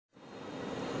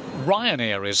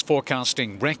Ryanair is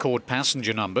forecasting record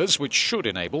passenger numbers, which should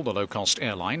enable the low-cost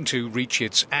airline to reach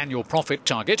its annual profit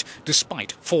target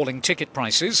despite falling ticket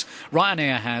prices.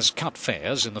 Ryanair has cut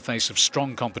fares in the face of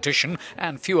strong competition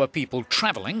and fewer people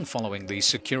travelling following the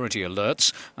security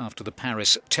alerts after the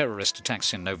Paris terrorist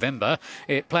attacks in November.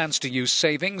 It plans to use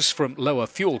savings from lower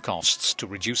fuel costs to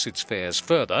reduce its fares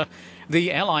further.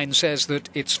 The airline says that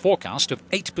its forecast of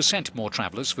 8% more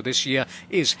travellers for this year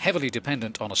is heavily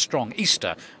dependent on a strong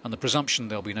Easter and the presumption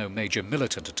there'll be no major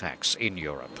militant attacks in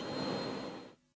Europe.